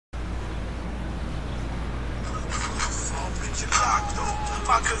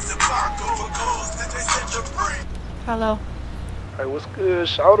Hello. Hey, what's good?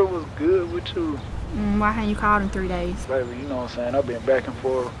 Shawty, was good with you? Why haven't you called in 3 days? Baby, you know what I'm saying? I've been back and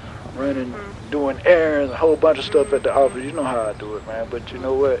forth, running, doing errands, a whole bunch of stuff at the office. You know how I do it, man. But you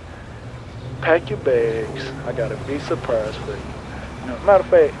know what? Pack your bags. I got a big surprise for you. Matter of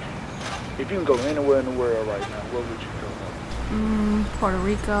fact, if you can go anywhere in the world right now, where would you go? Puerto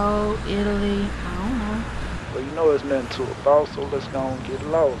Rico, Italy, I don't know. Well, you know there's nothing to it, boss, so let's go and get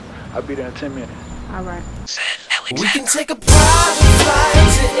lost. I'll be there in 10 minutes. All right. Seth Alexander. We can take a private flight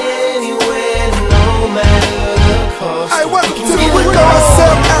to anywhere, no matter the cost. Hey, welcome to the Ricko AK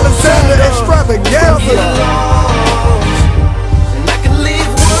Seth Alexander extravaganza.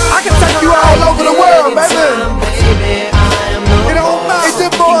 I can take you all over the world, baby. It don't matter. It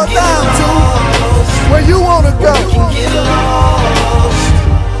just boils down to where you wanna go.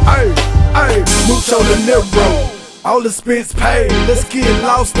 Hey, mucho dinero. All expense paid, let's get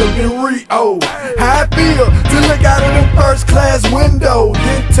lost up in Rio. How I feel to look out of them first class window,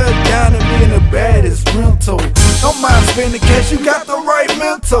 then touch down and be in the baddest rental. Don't mind spending cash, you got the right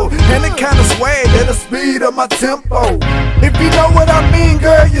mental, and the kind of swag that'll speed up my tempo. If you know what I mean,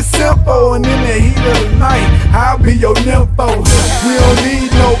 girl, you're simple. And in the heat of the night, I'll be your nympho. We don't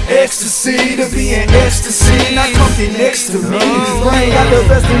need no ecstasy to be in ecstasy. Now come get next to me. Bring out the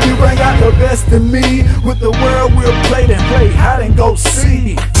best in you, bring out the best in me. With the world we'll play, then play hide and go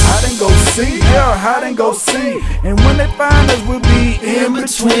see. Hide and go see, yeah, hide and go see. And when they find us, we'll be in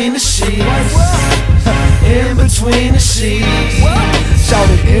between the sheets. In between the sheets. Shout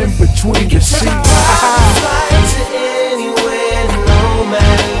it, in between the sheets.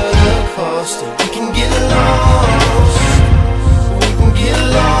 We can get lost. We can get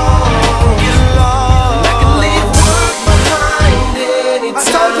lost. And I can leave work behind anytime. I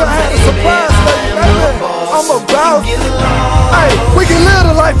told you I had a surprise for you, baby. I'm about it. Hey, we can live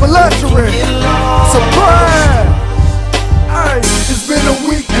the life of luxury. Surprise. Hey, it's been a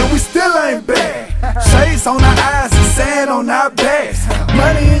week and we still ain't back. Shades on our eyes and sand on our backs.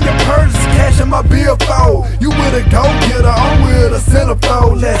 Money in your purse, cash in my billfold. You with a go-getter, I'm with a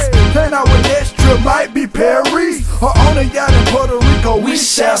centerfold. Let's plan our next trip, might be Paris or on a yacht in Puerto Rico. We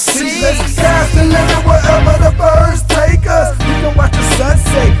shall see. Let's sky's the limit wherever the birds take us. We can watch the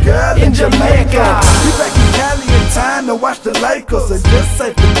sunset, girl, in Jamaica. We back in Cali in time to watch the Lakers, so just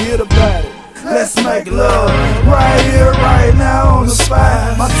say forget about it. Let's make love right here, right now on the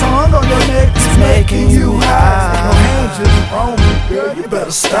spot. My tongue on your neck is making you high. No hands just roaming, girl, you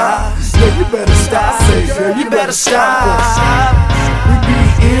better stop. Girl, you better stop. Say, girl, you better stop. We be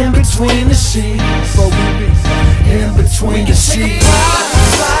in between the sheets, but we be in between the sheets.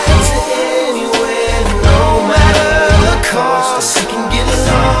 Anywhere, no matter the cost. We can get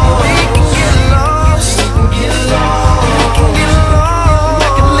lost. We can get lost. We can get lost. We can get lost. And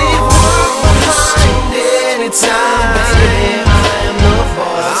I can leave work behind anytime, baby. I am the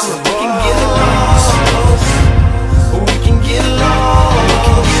boss. We can get lost. We can get lost. We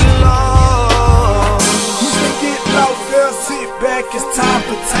can get lost. We can get lost, girl, sit back, it's time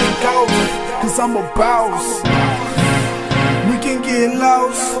for take off. Cause I'm a boss. We can get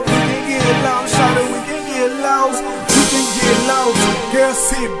lost. We can get lost, shawty, we can get lost. We can get lost. Girl,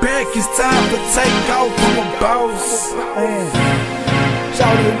 sit back, it's time for take off. I'm a boss.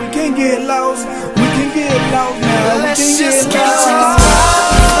 Shawty, we can get lost. We can get lost now. We can get lost.